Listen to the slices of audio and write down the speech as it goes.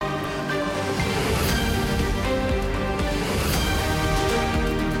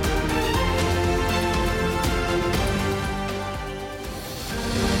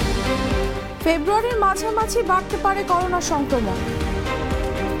ফেব্রুয়ারির মাঝামাঝি বাড়তে পারে করোনা সংক্রমণ।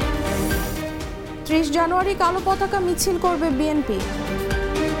 30 জানুয়ারি কালো পতাকা মিছিল করবে বিএনপি।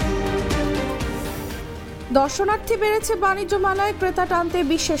 দর্শনার্থী বেড়েছে বাণিজ্য মেলায়, ক্রেতা টানতে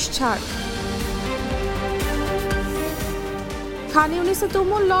বিশেষ ছাড়। খান ইউনিসে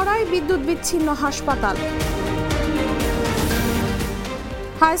তুমুল লড়াই, বিদ্যুৎ বিচ্ছিন্ন হাসপাতাল।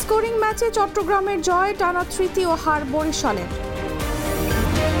 হাই স্কোরিং ম্যাচে চট্টগ্রামের জয়, টানা তৃতীয় হার বরিশালের।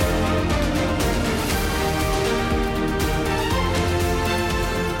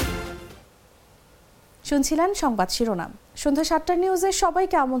 শুনছিলেন সংবাদ শিরোনাম। সন্ধ্যা 7টার নিউজে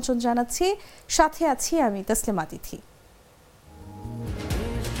সবাইকে আমন্ত্রণ জানাচ্ছি, সাথে আছি আমি তাসলিমা তিথি।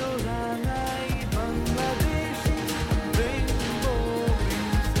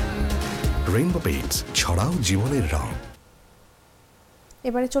 রেইনবো পেইন্টস, ছড়াও জীবনের রং।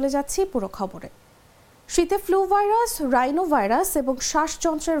 এবারে চলে যাচ্ছি পুরো খবরে। শীতে ফ্লু ভাইরাস, রাইনো ভাইরাস এবং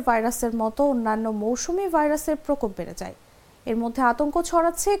শ্বাসযন্ত্রের ভাইরাসের মতো অন্যান্য মৌসুমী ভাইরাসের প্রকোপ বেড়ে যায়। এর মধ্যে আতঙ্ক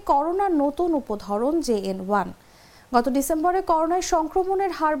ছড়াচ্ছে করোনার নতুন উপধরন JN1। গত ডিসেম্বরে করোনায়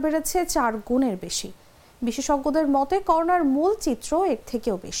সংক্রমণের হার বেড়েছে 4 গুণের বেশি। বিশেষজ্ঞদের মতে করোনার মূল চিত্র এর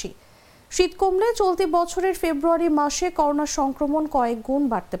থেকেও বেশি। শীত কমলে চলতি বছরের ফেব্রুয়ারি মাসে করোনা সংক্রমণ কয়েক গুণ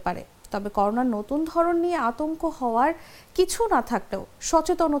বাড়তে পারে। তবে করোনার নতুন ধরন নিয়ে আতঙ্ক হওয়ার কিছু না থাকলেও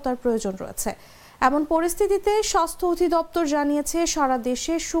সচেতনতার প্রয়োজন রয়েছে। এমন পরিস্থিতিতে স্বাস্থ্য অধিদপ্তর জানিয়েছে, সারা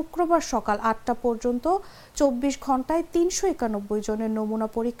দেশে শুক্রবার সকাল 8টা পর্যন্ত 24 ঘন্টায় 391 জনের নমুনা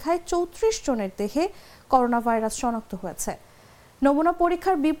পরীক্ষায় 34 জনের দেহে করোনা ভাইরাস শনাক্ত হয়েছে। নমুনা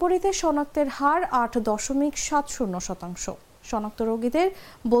পরীক্ষার বিপরীতে শনাক্তের হার 8.70%। শনাক্ত রোগীদের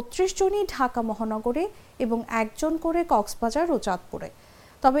 32 জনই ঢাকা মহানগরে এবং 1 জন করে কক্সবাজার ও চাঁদপুরে।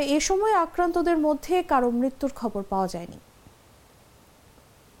 তবে এ সময় আক্রান্তদের মধ্যে কারো মৃত্যুর খবর পাওয়া যায়নি।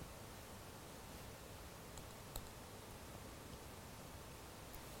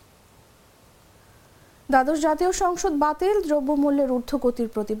 দ্বাদশ জাতীয় সংসদ বাতিল, দ্রব্যমূল্যের ঊর্ধ্বগতির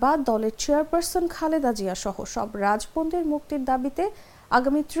প্রতিবাদ, দলের চেয়ারপারসন খালেদা জিয়া সহ সব রাজবন্দীর মুক্তির দাবিতে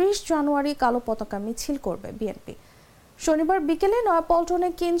আগামী 30 জানুয়ারি কালো পতাকা মিছিল করবে বিএনপি। শনিবার বিকেলে নয়াপল্টনে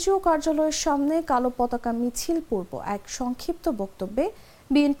কেন্দ্রীয় কার্যালয়ের সামনে কালো পতাকা মিছিল পূর্ব এক সংক্ষিপ্ত বক্তব্যে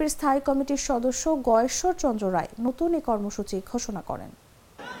বিএনপির স্থায়ী কমিটির সদস্য গয়েশ্বর চন্দ্র রায় নতুন এই কর্মসূচি ঘোষণা করেন।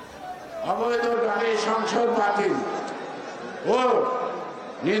 অবৈধ সংসদ বাতিল ও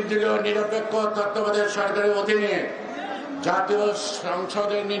নির্দলীয় নিরপেক্ষ তত্ত্বাবধায়ক সরকারের অধীনে জাতীয়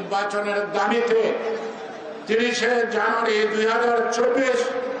সংসদের নির্বাচনের দাবিতে 30 জানুয়ারি 2024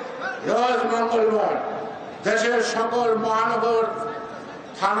 রোজ মঙ্গলবার দেশের সকল মহানগর,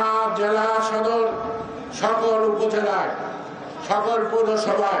 থানা, জেলা সদর, সকল উপজেলায়, সকল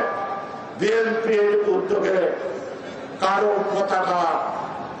পৌরসভায় বিএনপির উদ্যোগে কালো পতাকা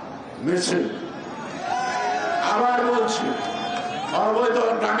মিছিল। আবার বলছি, অবৈধ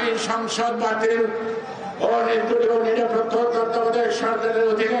গ্রামীণ সংসদ বাতিল ও নির্দলীয় নিরপেক্ষ তত্ত্বাবধায়ক সরকারের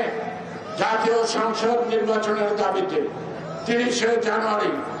অধীনে জাতীয় সংসদ নির্বাচনের দাবিতে 30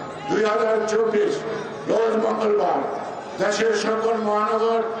 জানুয়ারি 2024 রোজ মঙ্গলবার দেশের সকল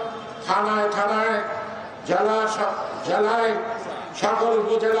মহানগর, থানায় থানায়, জেলায়, সকল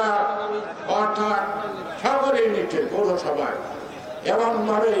উপজেলা অর্থাৎ সকল ইউনিটে, পৌরসভায়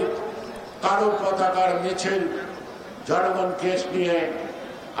এমনভাবে কালো পতাকার মিছিল, জনগণ কেস নিয়ে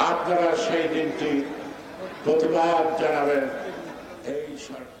আপনারা সেই দিনটি প্রতিবাদ জানাবেন। এই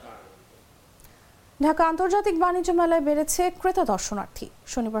সরকার। ঢাকা আন্তর্জাতিক বাণিজ্য মেলায় বেড়েছে ক্রেতা দর্শনার্থী।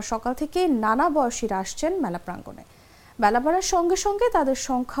 শনিবার সকাল থেকে নানা বয়সীরা আসছেন মেলা প্রাঙ্গণে। বেলা বাড়ার সঙ্গে সঙ্গে তাদের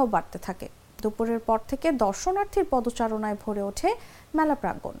সংখ্যাও বাড়তে থাকে। দুপুরের পর থেকে দর্শনার্থীর পদচারণায় ভরে ওঠে মেলা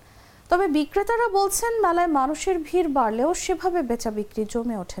প্রাঙ্গণ। তবে বিক্রেতারা বলছেন, মেলায় মানুষের ভিড় বাড়লেও সেভাবে বেচা বিক্রি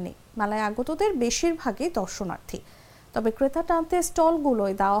জমে ওঠেনি। মেলায় আগতদের বেশিরভাগই দর্শনার্থী। তবে ক্রেতা টানতে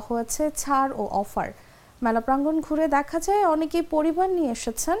স্টলগুলোয় দেওয়া হয়েছে ছাড় ও অফার। মেলা প্রাঙ্গণ ঘুরে দেখা যায় অনেকেই পরিবার নিয়ে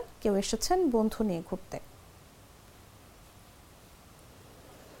এসেছেন, কেউ এসেছেন বন্ধু নিয়ে ঘুরতে।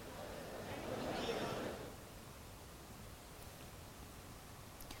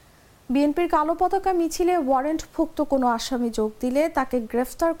 বিএনপির কালো পতাকা মিছিলে ওয়ারেন্টভুক্ত কোনো আসামি যোগ দিলে তাকে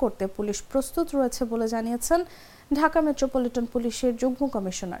গ্রেফতার করতে পুলিশ প্রস্তুত রয়েছে বলে জানিয়েছেন ঢাকা মেট্রোপলিটন পুলিশের যুগ্ম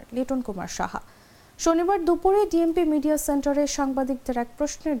কমিশনার লিটন কুমার সাহা। শনিবার দুপুরে ডিএমপি মিডিয়া সেন্টারে সাংবাদিকদের এক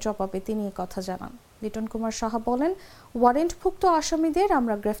প্রশ্নের জবাবে তিনি এই কথা জানান। লিটন কুমার সাহা বলেন, ওয়ারেন্টভুক্ত আসামিদের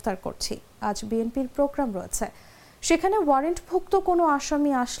আমরা গ্রেফতার করছি। আজ বিএনপির প্রোগ্রাম রয়েছে, সেখানে ওয়ারেন্টভুক্ত কোনো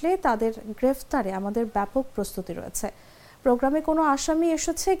আসামি আসলে তাদের গ্রেফতারে আমাদের ব্যাপক প্রস্তুতি রয়েছে। প্রোগ্রামে কোনো আসামি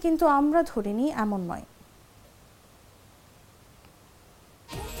এসেছে কিন্তু আমরা ধরিনি এমন নয়।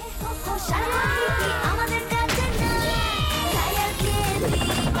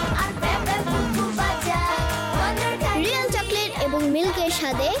 রিয়েল চকলেট এবং মিল্কের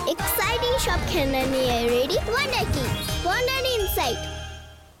স্বাদে এক্সাইটিং সব খেলনা নিয়ে ready wonder kids wonder insight.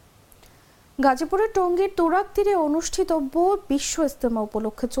 গাজীপুরের টঙ্গীর তুরাগ তীরে অনুষ্ঠিতব্য বিশ্ব ইজতেমা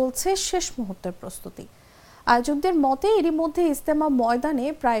উপলক্ষে চলছে শেষ মুহূর্তের প্রস্তুতি। আয়োজকদের মতে এরই মধ্যে ইজতেমা ময়দানে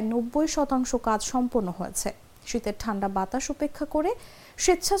প্রায় 90% কাজ সম্পন্ন হয়েছে। শীতের ঠান্ডা বাতাস উপেক্ষা করে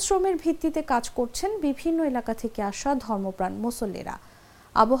স্বেচ্ছাশ্রমের ভিত্তিতে কাজ করছেন বিভিন্ন এলাকা থেকে আসা ধর্মপ্রাণ মুসল্লিরা।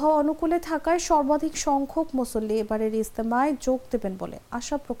 আবহাওয়া অনুকূলে থাকায় সর্বাধিক সংখ্যক মুসল্লি এবারের ইজতেমায় যোগ দেবেন বলে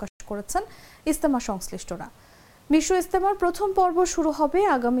আশা প্রকাশ করেছেন ইজতেমা সংশ্লিষ্টরা। বিশ্ব ইজতেমার প্রথম পর্ব শুরু হবে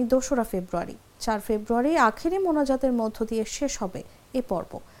আগামী 2রা ফেব্রুয়ারি। 4 ফেব্রুয়ারি আখেরি মোনাজাতের মধ্য দিয়ে শেষ হবে এ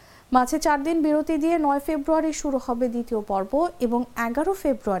পর্ব। মাঝে 4 দিন বিরতি দিয়ে 9 ফেব্রুয়ারি শুরু হবে দ্বিতীয় পর্ব এবং 11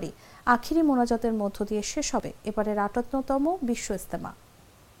 ফেব্রুয়ারি আখেরি মোনাজাতের মধ্য দিয়ে শেষ হবে এবারের 58তম বিশ্ব ইজতেমা।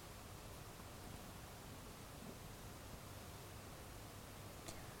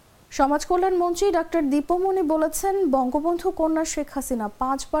 সমাজ কল্যাণ মন্ত্রী ডক্টর দীপমণি বলেছেন, বঙ্গবন্ধু কন্যা শেখ হাসিনা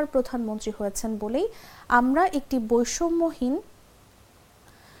 5 বার প্রধানমন্ত্রী হয়েছেন বলেই আমরা একটি বৈষম্যহীন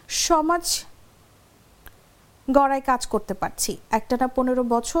সমাজ গড়ায় কাজ করতে পারছি। একটানা 15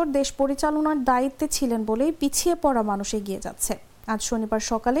 বছর দেশ পরিচালনার দায়িত্বে ছিলেন বলেই পিছিয়ে পড়া মানুষ এগিয়ে যাচ্ছে। আজ শনিবার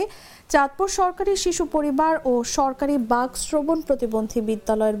সকালে চাঁদপুর সরকারি শিশু পরিবার ও সরকারি বাক শ্রবণ প্রতিবন্ধী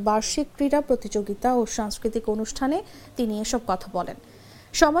বিদ্যালয়ের বার্ষিক ক্রীড়া প্রতিযোগিতা ও সাংস্কৃতিক অনুষ্ঠানে তিনি এসব কথা বলেন।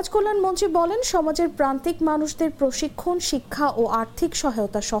 সমাজ কল্যাণ মন্ত্রী বলেন, সমাজের প্রান্তিক মানুষদের প্রশিক্ষণ, শিক্ষা ও আর্থিক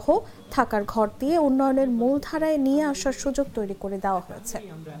সহায়তা সহ থাকার ঘর দিয়ে উন্নয়নের মূলধারায় নিয়ে আসার সুযোগ তৈরি করে দেওয়া হয়েছে।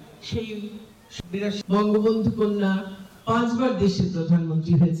 বঙ্গবন্ধু কন্যা 5 বার দেশের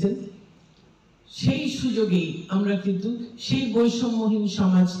প্রধানমন্ত্রী হয়েছেন, সেই সুযোগেই আমরা কিন্তু সেই বৈষম্যহীন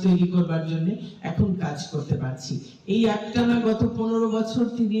সমাজ তৈরি করবার জন্য এখন কাজ করতে পারছি। এই একটানা গত 15 বছর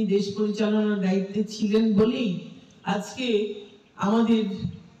তিনি দেশ পরিচালনার দায়িত্বে ছিলেন বলেই আজকে আমাদের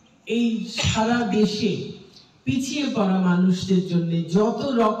এই সারা দেশে পিছিয়ে পড়া মানুষদের জন্য যত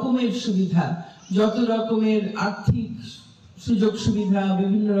রকমের সুবিধা, যত রকমের আর্থিক সুযোগ সুবিধা,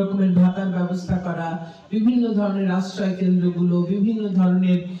 বিভিন্ন রকমের ভাতার ব্যবস্থা করা, বিভিন্ন ধরনের আশ্রয় কেন্দ্রগুলো, বিভিন্ন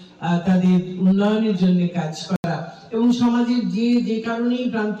ধরনের তাদের উন্নয়নের জন্য কাজ করা এবং সমাজের যে কারণেই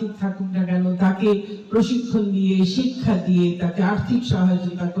প্রান্তিক থাকুক না কেন তাকে প্রশিক্ষণ দিয়ে, শিক্ষা দিয়ে, তাকে আর্থিক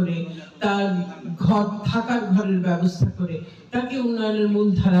সহায়তা করে, তার থাকার ঘরের ব্যবস্থা করে তাকে উন্নয়নের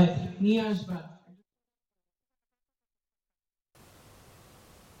মূলধারায় নিয়ে আসবার।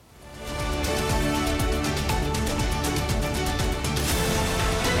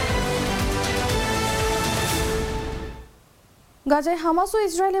 গাজায় হামাস ও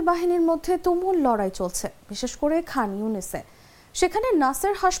ইসরায়েলি বাহিনীর মধ্যে তুমুল লড়াই চলছে, বিশেষ করে খান ইউনিসে। সেখানে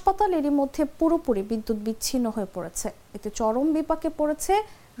নাসের হাসপাতাল এরই মধ্যে পুরোপুরি বিদ্যুৎ বিচ্ছিন্ন হয়ে পড়েছে। এতে চরম বিপাকে পড়েছে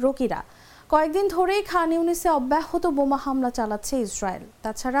রোগীরা। কয়েকদিন ধরেই খান ইউনিসে অব্যাহত বোমা হামলা চালাচ্ছে ইসরায়েল।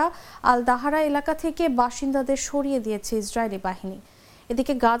 তাছাড়া আল দাহারা এলাকা থেকে বাসিন্দাদের সরিয়ে দিয়েছে ইসরায়েলি বাহিনী।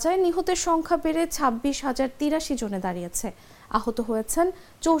 এদিকে গাজায় নিহতের সংখ্যা বেড়ে 26,083 জনে দাঁড়িয়েছে। আহত হয়েছেন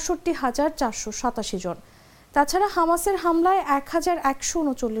 64,487 জন। তাছাড়া হামাসের হামলায়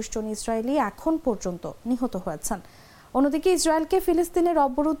 1,139 জন ইসরায়েলি এখন পর্যন্ত নিহত হয়েছেন। অন্যদিকে ইসরায়েলকে ফিলিস্তিনের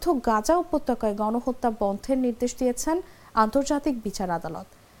অবরুদ্ধ গাজা উপত্যকায় গণহত্যা বন্ধের নির্দেশ দিয়েছেন আন্তর্জাতিক বিচার আদালত।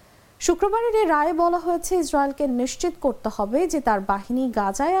 শুক্রবারের এই রায়ে বলা হয়েছে, ইসরায়েলকে নিশ্চিত করতে হবে যে তার বাহিনী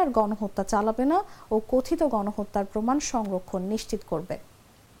গাজায় আর গণহত্যা চালাবে না ও কথিত গণহত্যার প্রমাণ সংরক্ষণ নিশ্চিত করবে।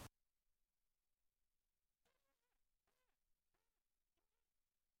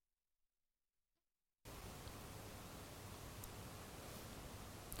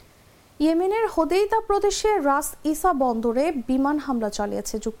 ইয়েমেনের হোদেইদা প্রদেশের রাস ইসা বন্দরে বিমান হামলা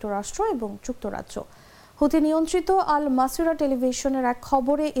চালিয়েছে যুক্তরাষ্ট্র এবং যুক্তরাজ্য। হুথি নিয়ন্ত্রিত আল মাসিরা টেলিভিশনের এক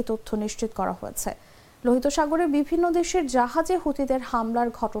খবরে এ তথ্য নিশ্চিত করা হয়েছে। লোহিত সাগরে বিভিন্ন দেশের জাহাজে হুথিদের হামলার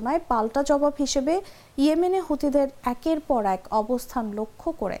ঘটনায় পাল্টা জবাব হিসেবে ইয়েমেনে হুথিদের একের পর এক অবস্থান লক্ষ্য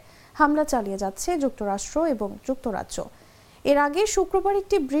করে হামলা চালিয়ে যাচ্ছে যুক্তরাষ্ট্র এবং যুক্তরাজ্য। এর আগে শুক্রবার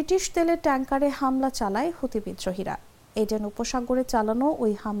একটি ব্রিটিশ তেলের ট্যাঙ্কারে হামলা চালায় হুথি বিদ্রোহীরা। এডেন উপসাগরে চালানো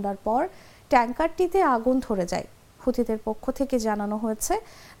ওই হামলার পর ট্যাঙ্কারটিতে আগুন ধরে যায়। হুথিদের পক্ষ থেকে জানানো হয়েছে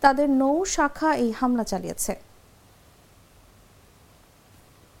তাদের নৌ শাখা এই হামলা চালিয়েছে।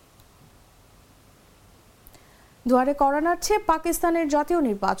 দুয়ারে কড়া নাড়ছে পাকিস্তানের জাতীয়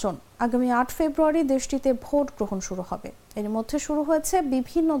নির্বাচন। আগামী 8 ফেব্রুয়ারি দেশটিতে ভোট গ্রহণ শুরু হবে। এর মধ্যে শুরু হয়েছে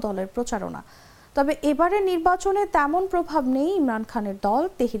বিভিন্ন দলের প্রচারণা। তবে এবারের নির্বাচনে তেমন প্রভাব নেই ইমরান খানের দল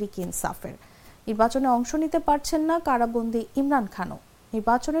তেহরিক ইনসাফের। নির্বাচনে অংশ নিতে পারছেন না কারাবন্দী ইমরান খানও।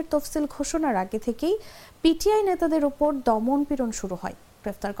 নির্বাচনের তফসিল ঘোষণার আগে থেকেই পিটিআই নেতাদের উপর দমন পীড়ন শুরু হয়।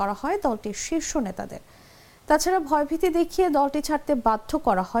 গ্রেফতার করা হয় দলটির শীর্ষ নেতাদের। তাছাড়া ভয়ভীতি দেখিয়ে দলটি ছাড়তে বাধ্য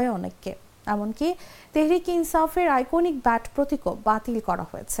করা হয় অনেককে। এমনকি তেহরিক ইনসাফের আইকনিক ব্যাট প্রতীকও বাতিল করা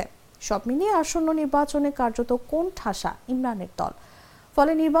হয়েছে। সব মিলিয়ে আসন্ন নির্বাচনে কার্যত কোণঠাসা ইমরানের দল।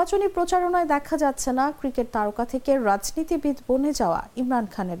 ফলে নির্বাচনী প্রচারণায় দেখা যাচ্ছে না ক্রিকেট তারকা থেকে রাজনীতিবিদ বনে যাওয়া ইমরান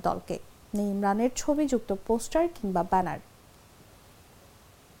খানের দলকে। নেই ইমরানের ছবিযুক্ত পোস্টার কিংবা ব্যানার।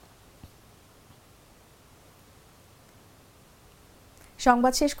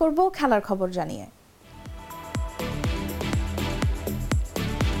 সংবাদ শেষ করব খেলার খবর জানিয়ে।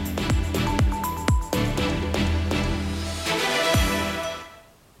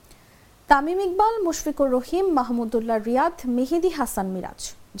 তামিম ইকবাল, মুশফিকুর রহিম, মাহমুদুল্লাহ রিয়াদ, মেহেদী হাসান মিরাজ,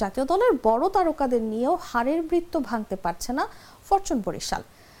 জাতীয় দলের বড় তারকাদের নিয়েও হারের বৃত্ত ভাঙতে পারছে না ফরচুন বরিশাল।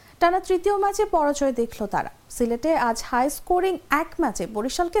 টানা তৃতীয় ম্যাচে পরাজয় দেখল তারা। সিলেটে আজ হাই স্কোরিং এক ম্যাচে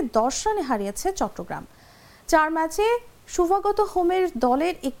বরিশালকে 10 রানে হারিয়েছে চট্টগ্রাম। 4 ম্যাচে শুভাগত হোমের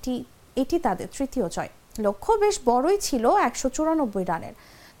দলের এটি তাদের তৃতীয় জয়। লক্ষ্য বেশ বড়ই ছিল 194 রানের,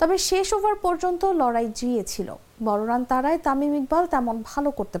 তবে শেষ ওভার পর্যন্ত লড়াই জিয়েছিল। বড় রান তারায় তামিম ইকবাল তেমন ভালো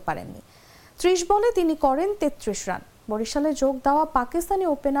করতে পারেননি। 30 বলে তিনি করেন 33 রান। বরিশালে যোগ দেওয়া পাকিস্তানি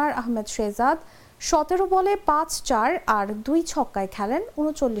ওপেনার আহমেদ শেহজাদ 17 বলে 5-4 আর 2 ছক্কায় খেলেন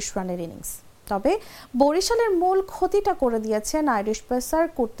 39 রানের ইনিংস। তবে বরিশালের মূল ক্ষতিটা করে দিয়েছেন আইরিশ পেসার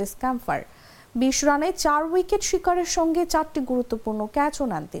কুর্টিস ক্যাম্পার। 20 রানে 4 উইকেট শিকারের সঙ্গে 4টি গুরুত্বপূর্ণ ক্যাচও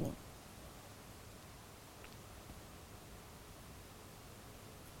নেন তিনি।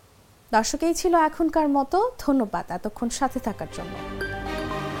 দর্শক, এই ছিল এখনকার মতো। ধন্যবাদ এতক্ষণ সাথে থাকার জন্য।